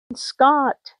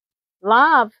Scott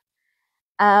live.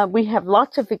 We have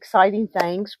lots of exciting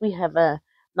things. We have a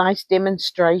nice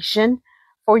demonstration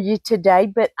for you today,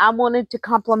 but I wanted to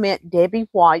compliment Debbie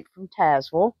White from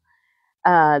Tazewell.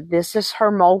 This is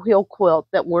her molehill quilt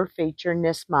that we're featuring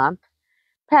this month.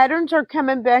 Patterns are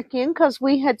coming back in because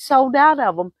we had sold out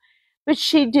of them, but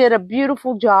she did a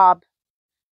beautiful job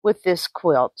with this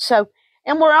quilt.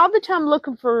 And we're all the time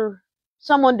looking for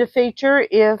someone to feature.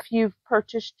 If you've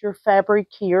purchased your fabric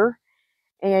here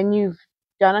and you've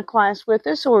done a class with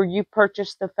us, or you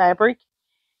purchased the fabric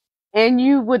and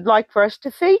you would like for us to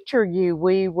feature you,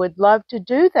 we would love to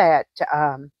do that.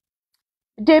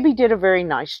 Debbie did a very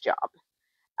nice job.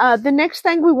 The next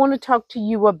thing we want to talk to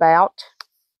you about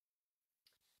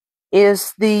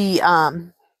is the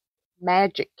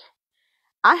magic.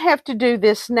 I have to do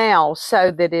this now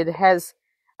so that it has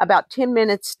about 10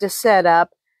 minutes to set up,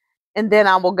 and then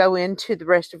I will go into the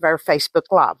rest of our Facebook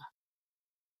Live.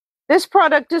 This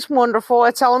product is wonderful.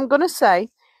 That's all I'm going to say.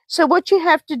 So what you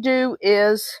have to do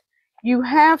is you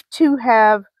have to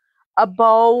have a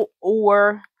bowl,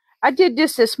 or I did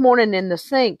this morning in the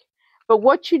sink, but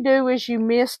what you do is you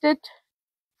mist it.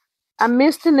 I'm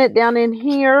misting it down in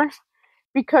here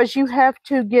because you have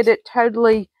to get it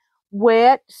totally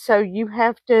wet. So you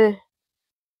have to,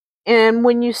 and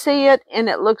when you see it and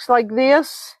it looks like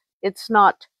this, it's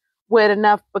not wet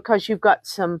enough because you've got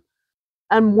some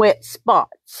unwet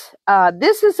spots.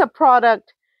 This is a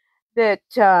product that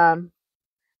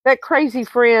that crazy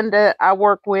friend that I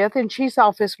work with, and she's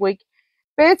off this week,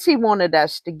 Betsy wanted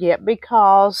us to get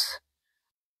because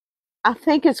I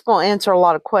think it's going to answer a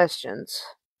lot of questions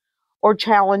or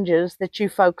challenges that you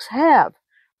folks have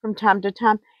from time to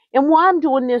time. And why I'm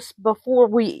doing this before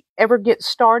we ever get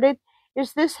started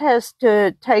is this has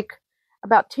to take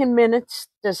about 10 minutes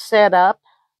to set up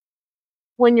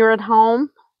when you're at home.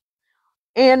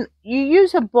 And you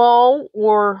use a bowl,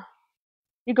 or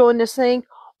you go in the sink,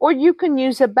 or you can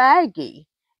use a baggie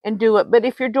and do it. But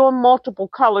if you're doing multiple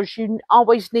colors, you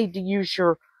always need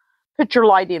to put your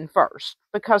light in first,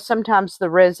 because sometimes the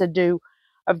residue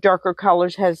of darker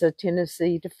colors has a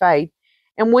tendency to fade.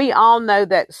 And we all know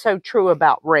that's so true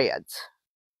about reds.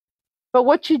 But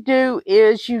what you do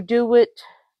is you do it,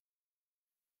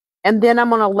 and then I'm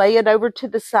going to lay it over to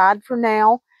the side for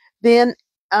now. Then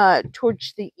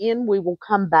towards the end, we will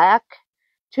come back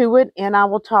to it, and I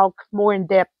will talk more in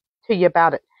depth to you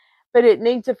about it. But it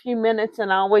needs a few minutes,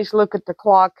 and I always look at the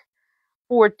clock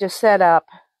for it to set up.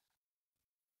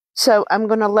 So I'm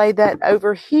going to lay that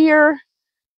over here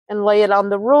and lay it on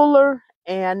the ruler,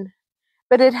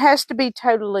 but it has to be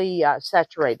totally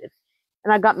saturated.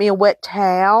 And I got me a wet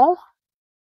towel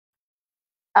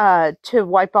to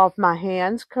wipe off my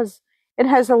hands, because it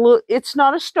has it's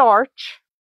not a starch.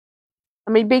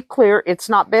 Let me be clear, it's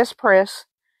not Best Press.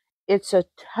 It's a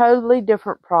totally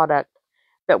different product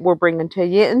that we're bringing to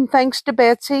you. And thanks to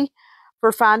Betsy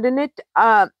for finding it.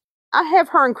 I have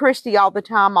her and Christy all the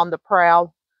time on the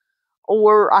prowl.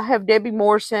 Or I have Debbie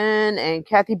Morrison and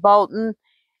Kathy Bolton.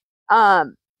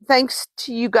 Thanks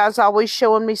to you guys always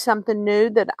showing me something new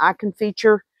that I can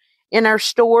feature in our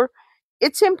store.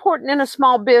 It's important in a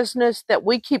small business that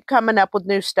we keep coming up with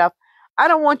new stuff. I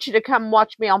don't want you to come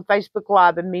watch me on Facebook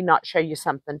Live and me not show you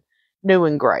something new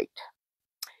and great.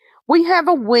 We have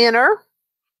a winner.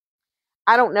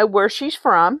 I don't know where she's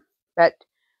from, but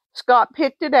Scott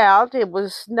picked it out. It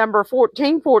was number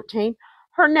 1414.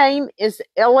 Her name is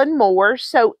Ellen Moore.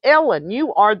 So, Ellen,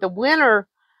 you are the winner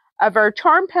of our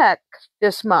charm pack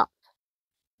this month.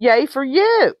 Yay for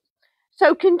you.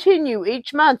 So, continue.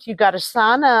 Each month, you got to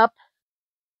sign up,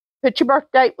 put your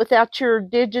birth date without your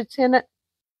digits in it.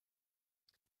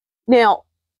 Now,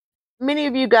 many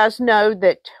of you guys know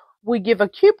that we give a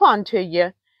coupon to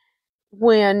you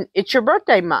when it's your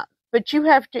birthday month, but you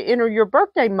have to enter your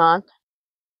birthday month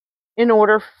in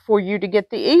order for you to get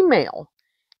the email.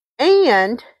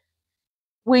 And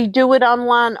we do it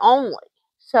online only.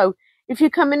 So if you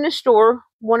come in the store,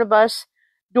 one of us,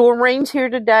 Doreen's here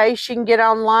today, she can get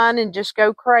online and just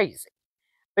go crazy.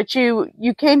 But you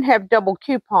can have double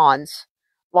coupons,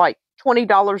 like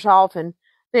 $20 off and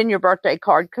then your birthday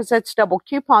card, because that's double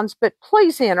coupons. But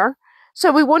please enter.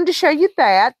 So we wanted to show you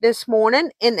that this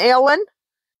morning. And Ellen,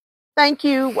 thank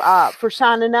you for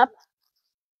signing up.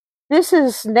 This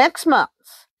is next month.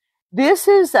 This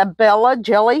is a Bella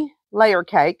Jelly Layer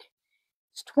Cake.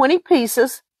 It's 20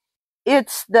 pieces.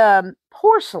 It's the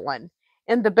porcelain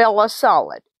in the Bella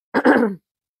Solid.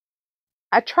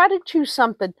 I try to choose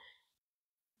something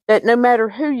that no matter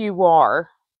who you are,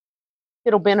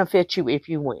 it'll benefit you if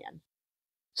you win.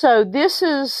 So this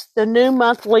is the new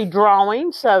monthly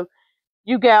drawing. So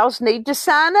You gals need to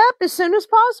sign up as soon as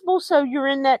possible so you're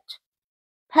in that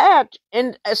patch.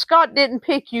 And Scott didn't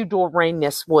pick you, Doreen,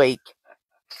 this week.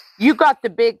 You got the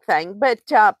big thing. But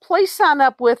please sign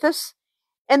up with us.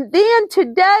 And then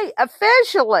today,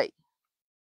 officially,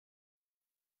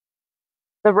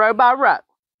 the row by row.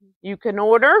 You can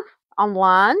order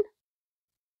online.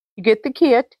 You get the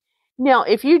kit. Now,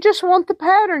 if you just want the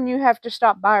pattern, you have to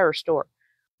stop by our store.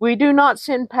 We do not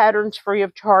send patterns free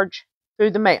of charge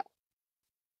through the mail.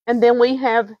 And then we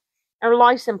have our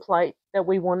license plate that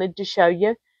we wanted to show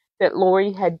you that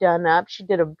Lori had done up. She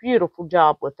did a beautiful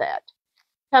job with that.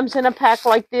 Comes in a pack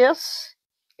like this.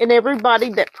 And everybody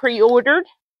that pre-ordered,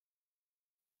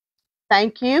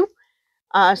 thank you.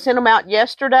 Sent them out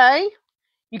yesterday.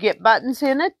 You get buttons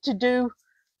in it to do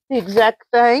the exact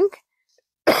thing.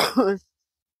 Try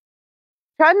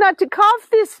not to cough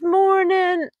this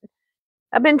morning.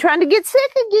 I've been trying to get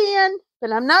sick again,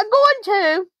 but I'm not going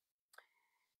to.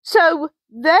 So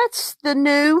that's the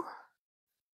new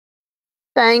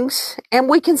things, and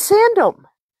we can send them.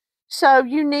 So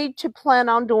you need to plan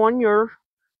on doing your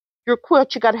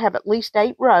quilt. You got to have at least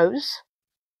 8 rows.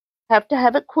 Have to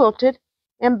have it quilted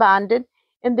and binded.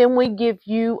 And then we give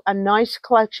you a nice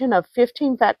collection of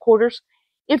 15 fat quarters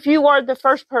if you are the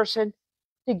first person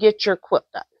to get your quilt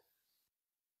done.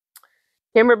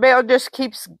 Kimberbell just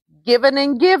keeps giving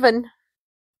and giving.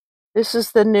 This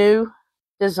is the new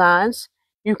designs.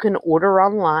 You can order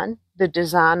online, the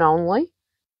design only,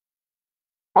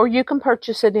 or you can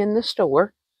purchase it in the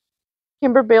store.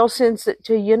 Kimberbell sends it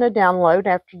to you in a download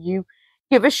after you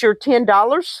give us your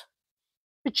 $10.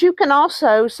 But you can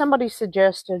also, somebody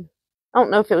suggested, I don't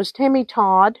know if it was Tammy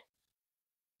Todd,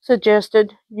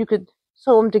 suggested you could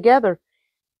sew them together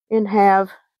and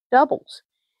have doubles.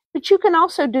 But you can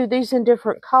also do these in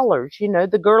different colors, you know,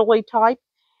 the girly type.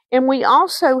 And we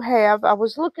also have, I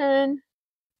was looking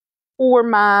for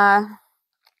my,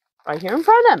 right here in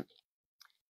front of me.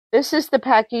 This is the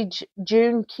package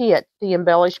June kit, the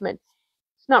embellishment.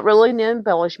 It's not really an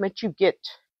embellishment. You get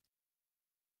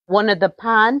one of the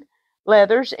pine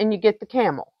leathers and you get the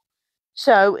camel.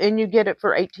 So, and you get it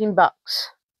for 18 bucks.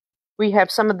 We have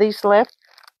some of these left.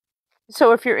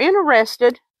 So if you're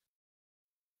interested,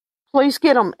 please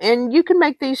get them. And you can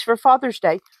make these for Father's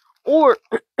Day. Or,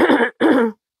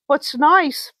 what's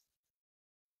nice,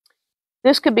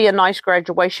 this could be a nice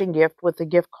graduation gift with a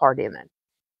gift card in it.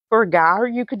 For a guy, or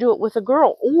you could do it with a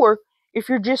girl. Or, if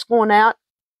you're just going out,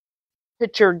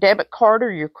 put your debit card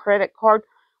or your credit card.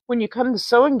 When you come to the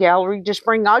sewing gallery, just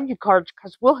bring all your cards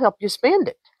because we'll help you spend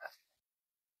it.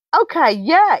 Okay,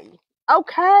 yay.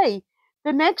 Okay.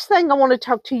 The next thing I want to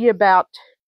talk to you about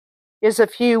is a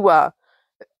few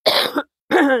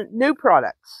new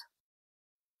products.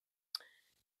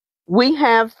 We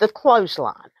have the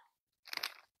clothesline.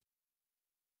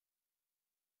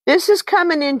 This is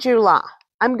coming in July.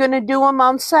 I'm going to do them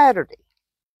on Saturday.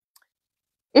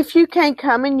 If you can't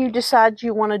come and you decide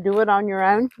you want to do it on your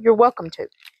own, you're welcome to.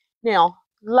 Now,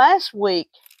 last week,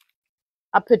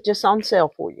 I put this on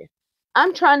sale for you.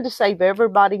 I'm trying to save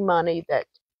everybody money that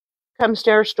comes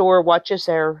to our store, watches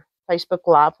our Facebook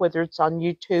Live, whether it's on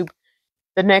YouTube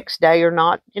the next day or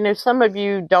not. You know, some of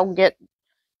you don't get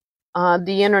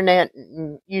the internet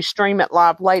and you stream it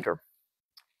live later.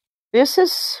 This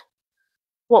is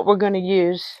what we're going to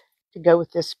use to go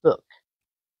with this book.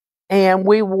 And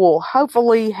we will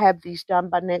hopefully have these done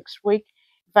by next week.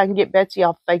 If I can get Betsy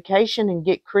off vacation and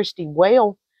get Christy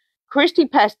well. Christy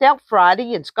passed out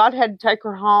Friday and Scott had to take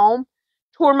her home.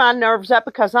 Tore my nerves up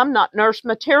because I'm not nurse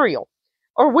material.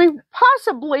 Or we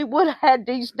possibly would have had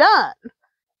these done.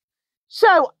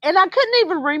 So, and I couldn't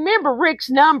even remember Rick's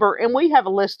number, and we have a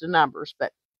list of numbers,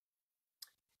 but,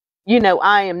 you know,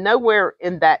 I am nowhere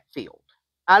in that field.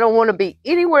 I don't want to be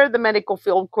anywhere in the medical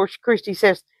field. Of course, Christy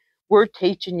says, we're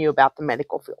teaching you about the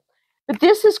medical field. But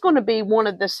this is going to be one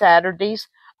of the Saturdays.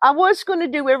 I was going to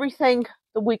do everything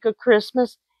the week of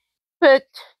Christmas, but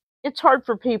it's hard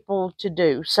for people to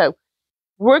do. So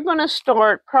we're going to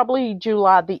start probably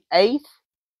July the 8th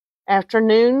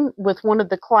afternoon with one of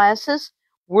the classes.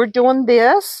 We're doing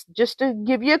this just to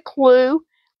give you a clue,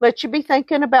 let you be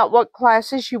thinking about what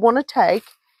classes you want to take.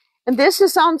 And this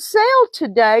is on sale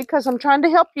today because I'm trying to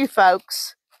help you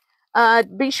folks.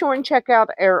 Be sure and check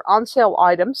out our on sale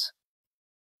items.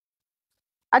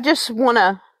 I just want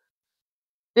to,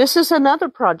 this is another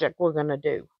project we're going to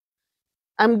do.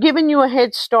 I'm giving you a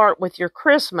head start with your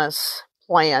Christmas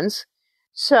plans.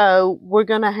 So we're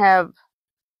going to have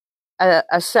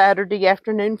a Saturday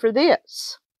afternoon for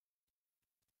this.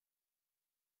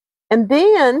 And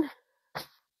then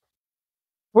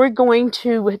we're going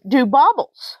to do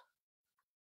baubles.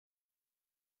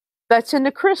 That's in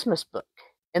the Christmas book.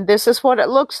 And this is what it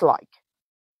looks like.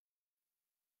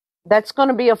 That's going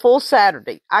to be a full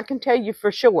Saturday. I can tell you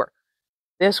for sure.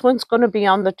 This one's going to be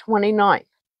on the 29th.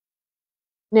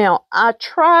 Now, I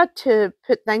try to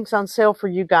put things on sale for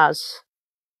you guys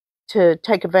to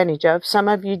take advantage of. Some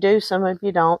of you do, some of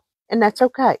you don't, and that's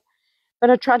okay. But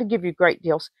I try to give you great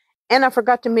deals. And I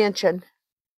forgot to mention,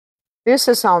 this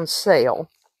is on sale.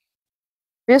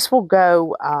 This will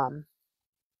go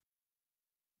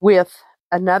with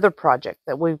another project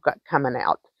that we've got coming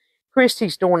out.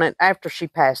 Christy's doing it after she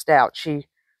passed out. She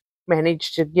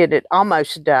managed to get it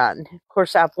almost done. Of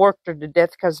course, I've worked her to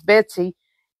death because Betsy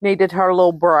needed her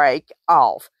little break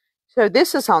off. So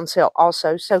this is on sale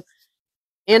also. So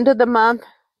end of the month,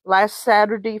 last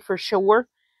Saturday for sure.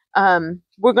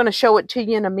 We're going to show it to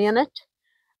you in a minute.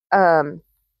 And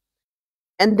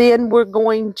then we're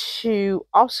going to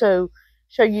also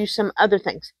show you some other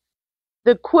things.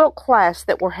 The quilt class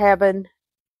that we're having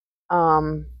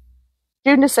June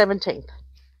the 17th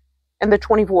and the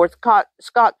 24th.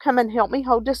 Scott, come and help me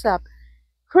hold this up.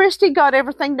 Christy got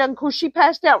everything done because she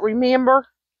passed out, remember?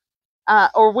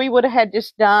 Or we would have had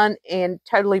this done and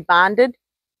totally binded.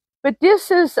 But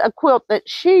this is a quilt that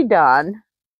she done.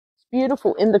 It's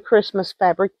beautiful in the Christmas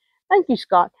fabric. Thank you,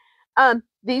 Scott.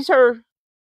 These are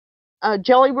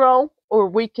jelly roll, or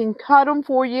we can cut them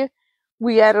for you.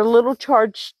 We add a little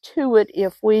charge to it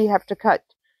if we have to cut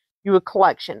you a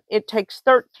collection. It takes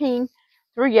 13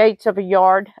 3/8 of a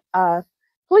yard.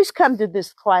 Please come to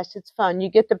this class. It's fun. You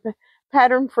get the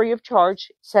pattern free of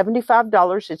charge,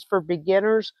 $75. It's for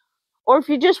beginners. Or if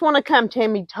you just want to come,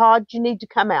 Tammy Todd, you need to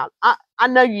come out. I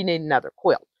know you need another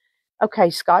quilt. Okay,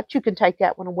 Scott, you can take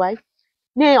that one away.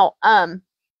 Now,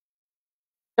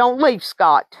 don't leave,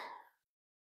 Scott.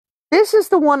 This is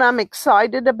the one I'm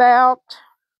excited about.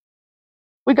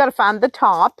 We got to find the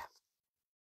top.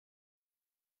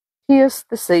 'Tis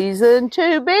the season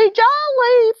to be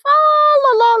jolly. Fa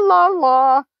la la la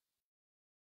la.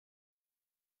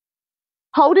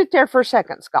 Hold it there for a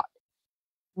second, Scott.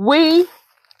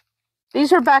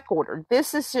 These are back ordered.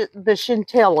 This is the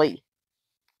Chantilly.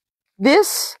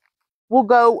 This will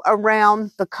go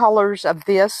around the colors of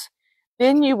this.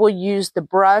 Then you will use the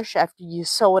brush after you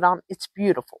sew it on. It's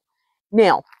beautiful.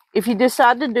 Now, if you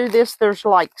decide to do this, there's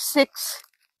like 6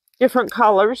 different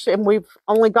colors, and we've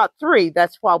only got 3.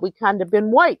 That's why we kind of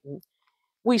been waiting.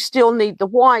 We still need the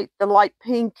white, the light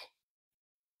pink,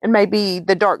 and maybe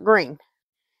the dark green.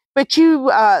 But you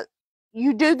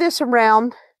do this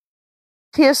around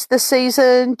 'tis the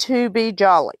season to be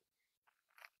jolly.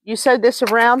 You sew this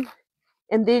around,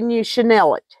 and then you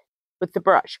chenille it with the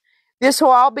brush. This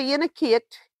will all be in a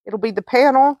kit. It'll be the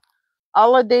panel,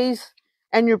 all of these,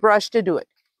 and your brush to do it.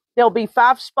 There'll be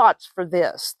 5 spots for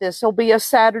this. This will be a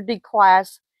Saturday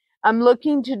class. I'm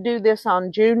looking to do this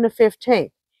on June the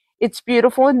 15th. It's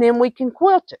beautiful, and then we can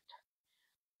quilt it.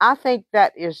 I think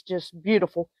that is just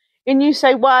beautiful. And you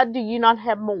say, why do you not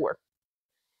have more?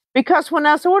 Because when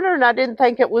I was ordering, I didn't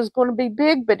think it was going to be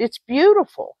big, but it's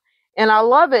beautiful. And I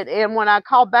love it. And when I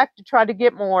call back to try to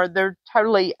get more, they're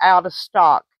totally out of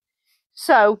stock.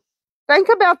 So think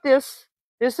about this.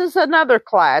 This is another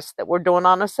class that we're doing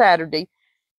on a Saturday,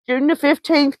 June the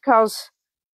 15th, because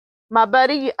my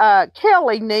buddy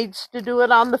Kelly needs to do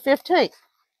it on the 15th.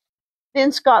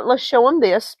 Then Scott, let's show him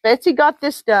this. Betsy got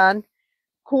this done.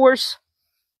 Of course,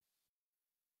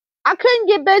 I couldn't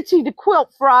get Betsy to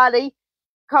quilt Friday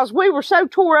because we were so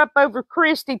tore up over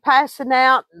Christy passing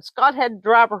out, and Scott had to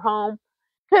drive her home.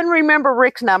 Couldn't remember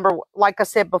Rick's number, like I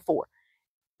said before.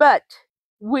 But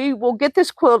we will get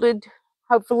this quilted,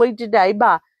 hopefully today,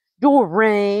 by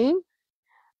Doreen.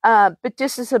 But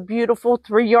this is a beautiful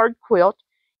 3-yard quilt.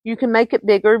 You can make it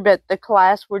bigger, but the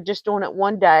class, we're just doing it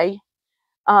one day.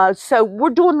 So we're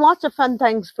doing lots of fun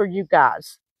things for you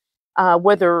guys,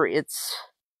 whether it's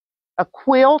a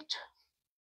quilt,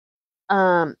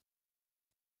 the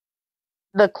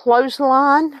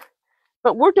clothesline,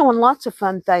 but we're doing lots of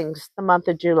fun things the month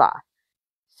of July.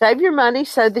 Save your money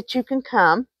so that you can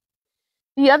come.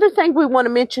 The other thing we want to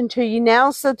mention to you,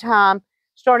 now's the time,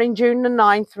 starting June the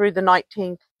 9th through the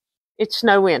 19th, it's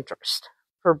no interest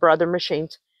for Brother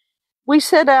Machines. We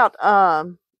set out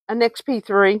an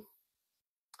XP3.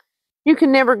 You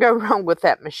can never go wrong with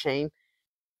that machine.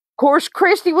 Of course,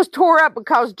 Christy was tore up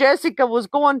because Jessica was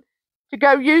going to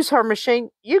go use her machine.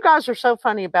 You guys are so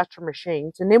funny about your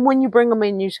machines. And then when you bring them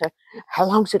in, you say, how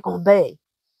long is it going to be?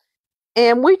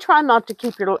 And we try not to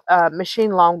keep your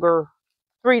machine longer,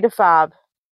 3 to 5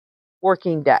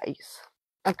 working days.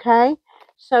 Okay?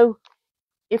 So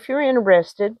if you're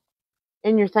interested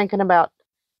and you're thinking about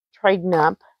trading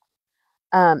up,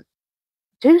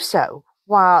 do so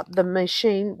while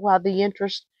the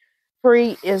interest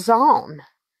free is on.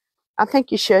 I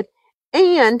think you should.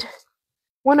 And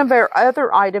one of our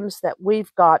other items that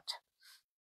we've got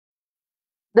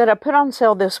that I put on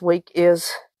sale this week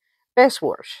is Best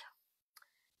Wash.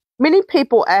 Many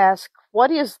people ask,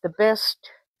 what is the best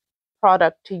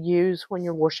product to use when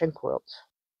you're washing quilts?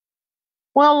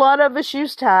 Well, a lot of us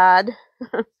use Tide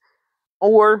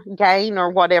or Gain or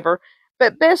whatever,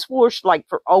 but Best Wash, like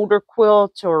for older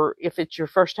quilts or if it's your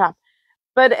first time.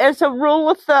 But as a rule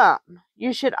of thumb,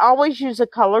 you should always use a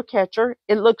color catcher.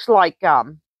 It looks like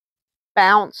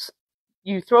Bounce.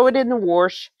 You throw it in the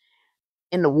wash,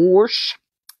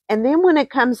 and then when it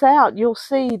comes out, you'll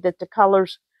see that the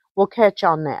colors will catch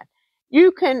on that.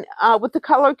 You can, with the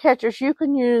color catchers, you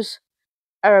can use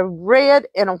a red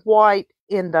and a white,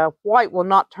 and the white will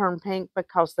not turn pink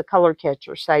because the color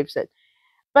catcher saves it.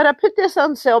 But I put this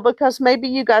on sale because maybe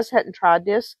you guys hadn't tried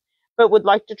this, but would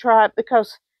like to try it,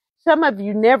 because some of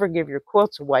you never give your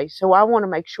quilts away. So I want to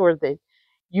make sure that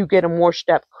you get them washed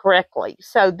up correctly.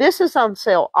 So this is on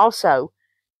sale also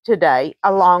today,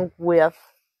 along with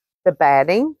the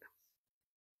batting,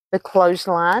 the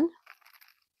clothesline,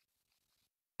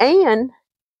 and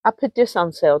I put this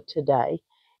on sale today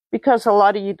because a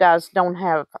lot of you guys don't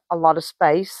have a lot of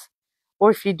space,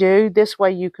 or if you do, this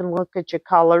way you can look at your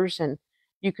colors and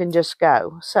you can just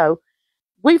go. So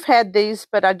we've had these,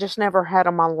 but I just never had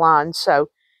them online. So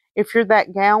if you're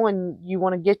that gal and you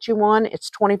want to get you one, it's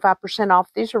 25% off.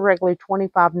 These are regularly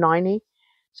 $25.90.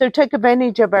 So take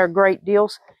advantage of our great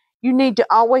deals. You need to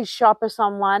always shop us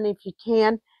online if you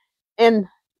can. And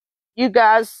you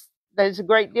guys, there's a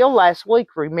great deal last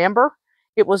week, remember?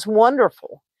 It was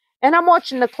wonderful. And I'm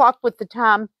watching the clock with the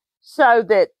time so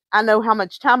that I know how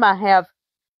much time I have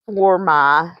for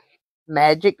my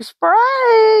magic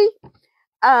spray.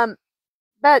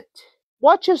 But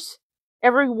watch us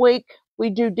every week. We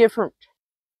do different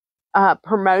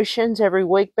promotions every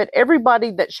week. But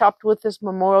everybody that shopped with us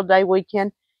Memorial Day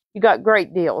weekend, you got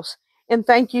great deals. And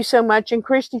thank you so much. And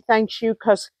Christy thanks you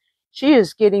because she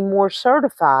is getting more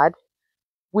certified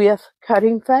with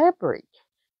cutting fabric.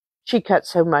 She cut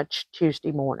so much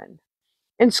Tuesday morning.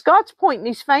 And Scott's pointing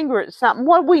his finger at something.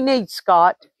 What do we need,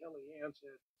 Scott? Kellyanne said,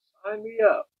 sign me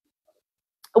up.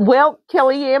 Well,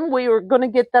 Kellyanne, we were going to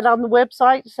get that on the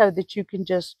website so that you can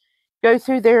just go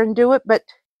through there and do it. But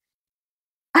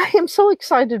I am so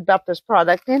excited about this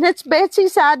product, and it's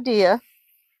Betsy's idea.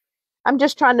 I'm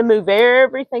just trying to move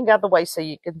everything out of the way so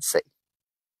you can see.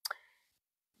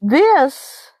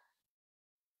 This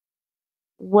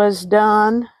was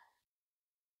done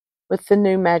with the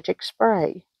new magic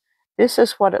spray. This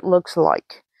is what it looks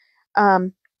like.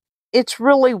 It's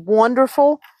really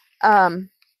wonderful.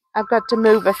 I've got to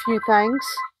move a few things,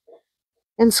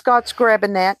 and Scott's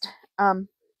grabbing that.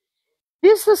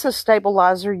 This is a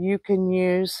stabilizer you can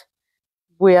use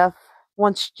with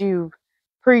once you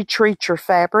pre-treat your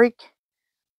fabric.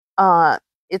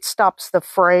 It stops the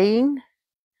fraying.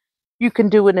 You can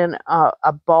do it in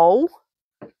a bowl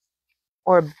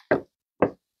or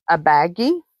a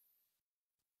baggie.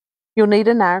 You'll need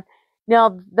an iron.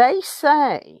 Now, they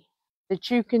say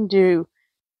that you can do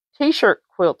t-shirt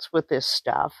quilts with this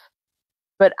stuff,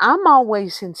 but I'm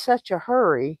always in such a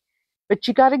hurry. But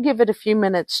you got to give it a few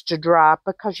minutes to dry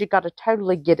because you got to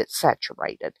totally get it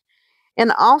saturated.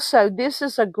 And also, this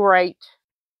is a great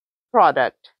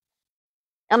product,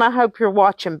 and I hope you're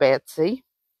watching, Betsy,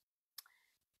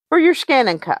 for your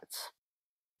scanning cuts.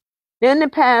 In the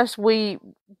past, when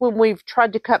we've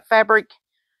tried to cut fabric,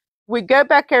 we go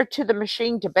back there to the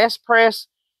machine to best press,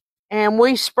 and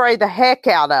we spray the heck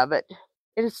out of it.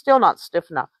 It is still not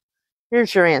stiff enough.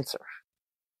 Here's your answer.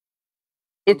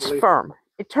 It's firm.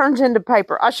 It turns into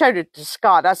paper. I showed it to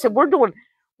Scott. I said, we're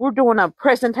doing a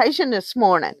presentation this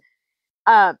morning.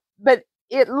 But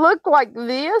it looked like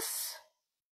this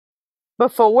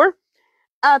before.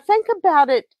 Think about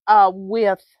it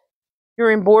with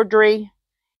your embroidery.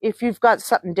 If you've got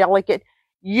something delicate,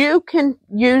 you can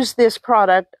use this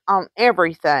product on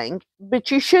everything, but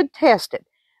you should test it.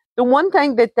 The one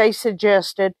thing that they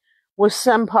suggested was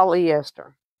some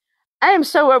polyester. I am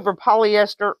so over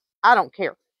polyester, I don't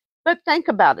care. But think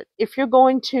about it. If you're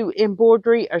going to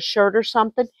embroidery a shirt or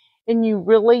something and you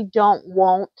really don't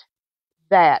want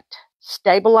that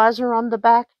stabilizer on the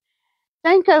back,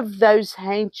 think of those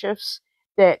handkerchiefs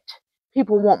that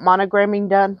people want monogramming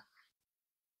done.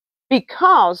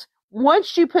 Because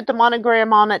once you put the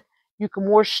monogram on it, you can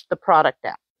wash the product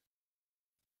out.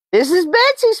 This is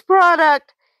Betsy's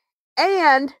product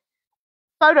and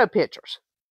photo pictures.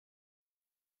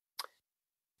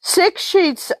 6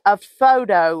 sheets of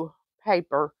photo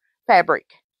paper fabric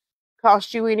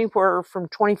cost you anywhere from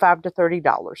 $25 to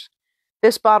 $30.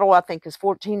 This bottle, I think, is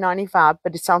 $14.95,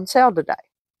 but it's on sale today.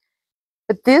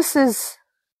 But this is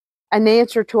an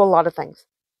answer to a lot of things.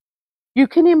 You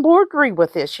can embroidery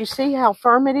with this. You see how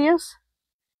firm it is?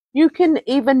 You can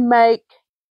even make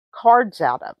cards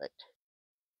out of it.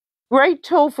 Great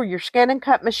tool for your scan and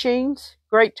cut machines.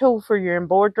 Great tool for your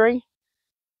embroidery.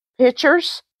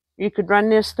 Pictures. You could run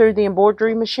this through the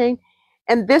embroidery machine.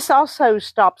 And this also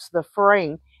stops the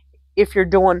fraying if you're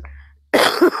doing,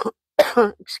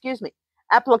 excuse me,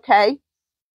 applique.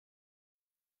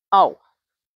 Oh,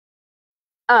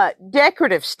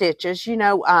 decorative stitches.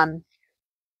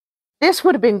 This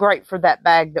would have been great for that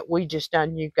bag that we just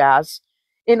done, you guys.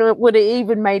 And it would have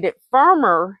even made it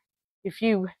firmer if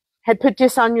you had put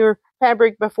this on your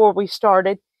fabric before we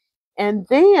started and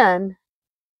then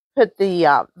put the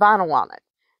vinyl on it.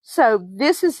 So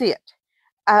this is it.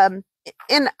 And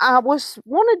I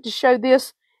wanted to show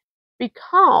this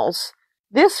because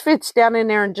this fits down in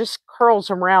there and just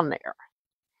curls around there.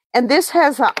 And this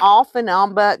has an off and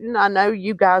on button. I know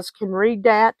you guys can read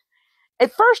that.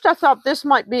 At first, I thought this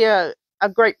might be a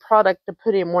great product to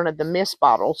put in one of the mist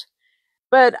bottles.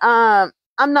 But I'm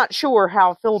not sure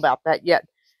how I feel about that yet.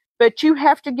 But you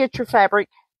have to get your fabric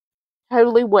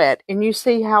totally wet. And you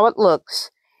see how it looks.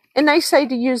 And they say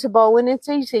to use a bowl. And it's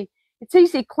easy. It's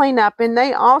easy cleanup. And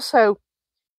they also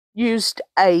used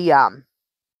a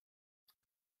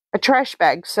trash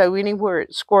bag. So anywhere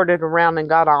it squirted around and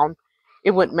got on,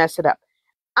 it wouldn't mess it up.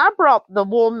 I brought the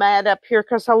wool mat up here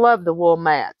because I love the wool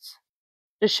mats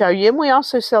to show you. And we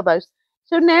also sell those.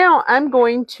 So now I'm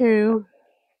going to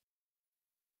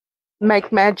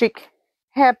make magic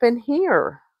happen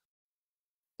here.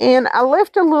 And I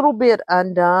left a little bit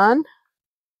undone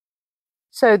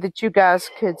so that you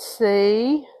guys could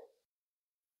see.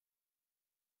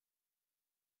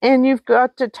 And you've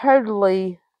got to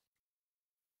totally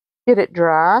get it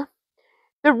dry.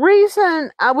 The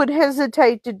reason I would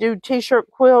hesitate to do t-shirt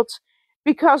quilts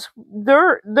because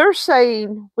they're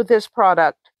saying with this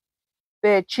product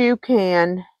that you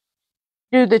can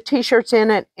do the t-shirts in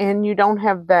it and you don't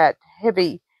have that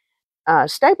heavy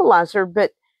stabilizer.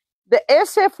 But the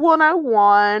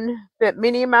SF-101 that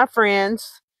many of my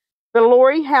friends, the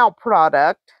Lori Howe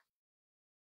product,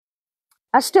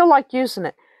 I still like using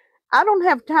it. I don't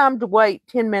have time to wait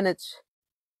 10 minutes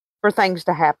for things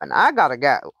to happen. I gotta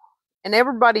go. And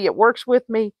everybody that works with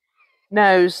me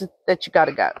knows that you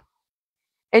gotta go.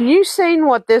 And you seen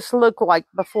what this looked like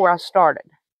before I started.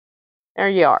 There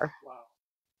you are. Wow.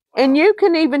 And you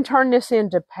can even turn this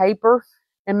into paper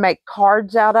and make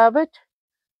cards out of it.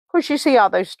 Of course, you see all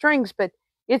those strings, but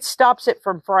it stops it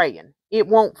from fraying. It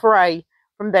won't fray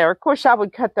from there. Of course, I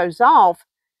would cut those off,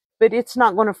 but it's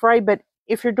not going to fray. But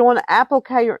if you're doing an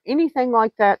applique or anything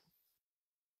like that,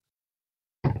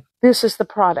 this is the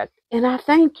product. And I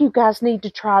think you guys need to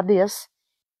try this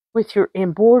with your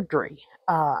embroidery.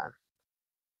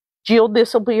 Jill,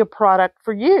 this will be a product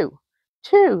for you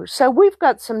too. So we've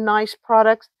got some nice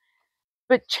products,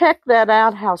 but check that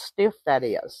out, how stiff that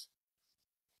is.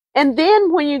 And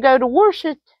then when you go to wash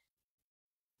it,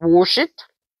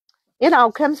 it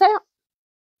all comes out.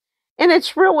 And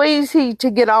it's real easy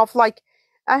to get off. Like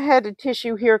I had a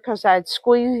tissue here because I had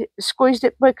squeezed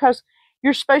it, because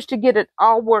you're supposed to get it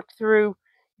all worked through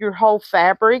your whole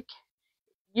fabric.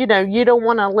 You don't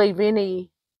want to leave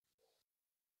any.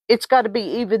 It's got to be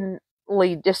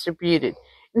evenly distributed.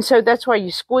 And so that's why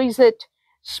you squeeze it,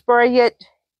 spray it,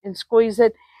 and squeeze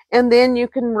it. And then you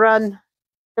can run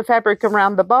the fabric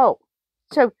around the bowl.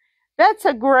 So that's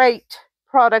a great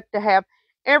product to have.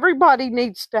 Everybody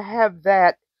needs to have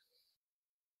that,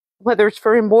 whether it's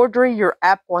for embroidery, your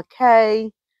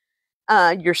applique,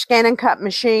 your scan and cut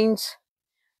machines.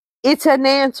 It's an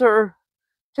answer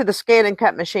to the scan and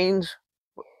cut machines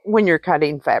when you're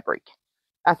cutting fabric.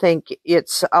 I think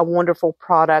it's a wonderful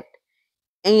product,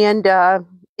 and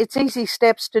it's easy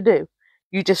steps to do.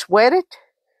 You just wet it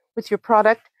with your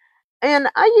product, and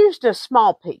I used a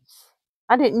small piece.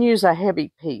 I didn't use a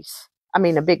heavy piece. I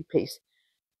mean a big piece.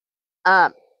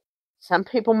 Some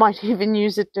people might even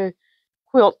use it to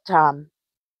quilt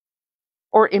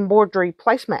or embroidery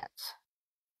placemats.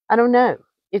 I don't know.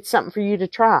 It's something for you to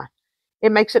try.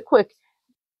 It makes it quick.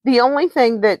 The only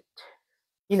thing that,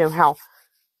 you know how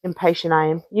impatient I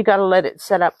am, you got to let it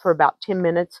set up for about 10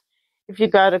 minutes. If you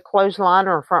got a clothesline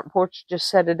or a front porch, just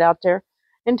set it out there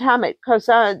and time it, because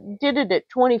I did it at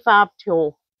 25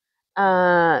 till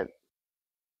 10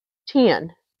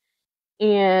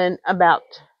 in about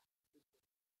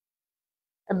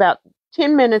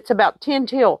 10 minutes, about 10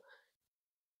 till,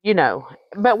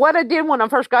 But what I did when I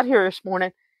first got here this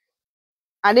morning,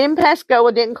 I didn't pass go.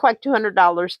 I didn't collect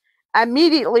 $200. I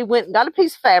immediately went and got a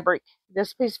piece of fabric,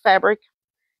 this piece of fabric,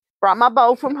 brought my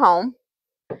bowl from home,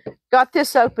 got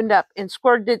this opened up and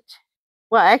squirted it.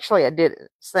 Well, actually, I did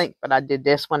it sink, but I did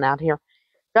this one out here.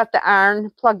 Got the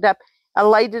iron plugged up. I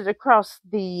laid it across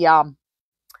the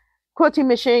quilting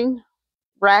machine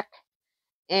rack,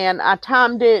 and I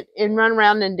timed it and run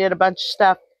around and did a bunch of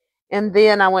stuff. And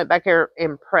then I went back there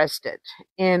and pressed it.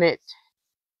 And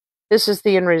this is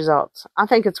the end results. I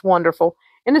think it's wonderful.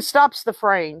 And it stops the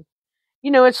fraying.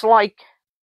 You know, it's like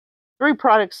 3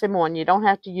 products in one. You don't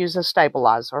have to use a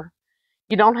stabilizer.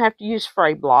 You don't have to use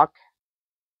fray block.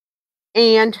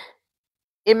 And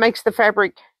it makes the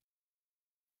fabric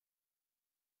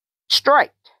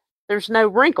straight. There's no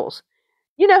wrinkles.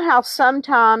 You know how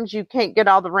sometimes you can't get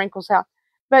all the wrinkles out?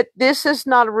 But this is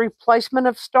not a replacement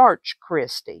of starch,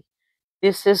 Christy.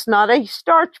 This is not a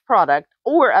starch product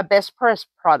or a best press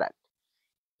product.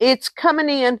 It's coming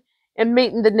in and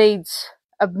meeting the needs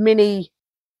of many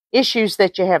issues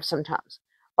that you have sometimes.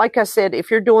 Like I said,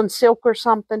 if you're doing silk or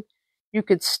something, you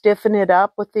could stiffen it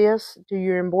up with this, do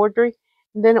your embroidery,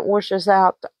 and then it washes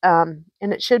out, and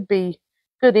it should be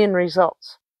good end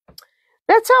results.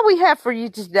 That's all we have for you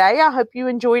today. I hope you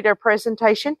enjoyed our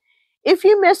presentation. If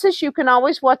you miss us, you can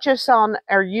always watch us on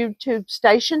our YouTube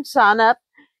station. Sign up.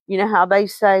 You know how they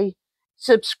say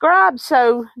subscribe,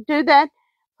 so do that.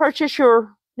 Purchase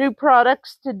your new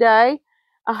products today.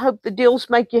 I hope the deals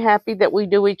make you happy that we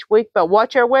do each week, but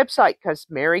watch our website because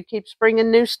Mary keeps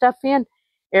bringing new stuff in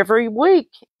every week,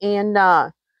 and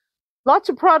lots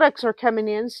of products are coming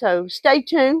in, so stay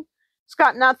tuned.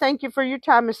 Scott and I thank you for your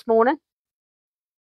time this morning.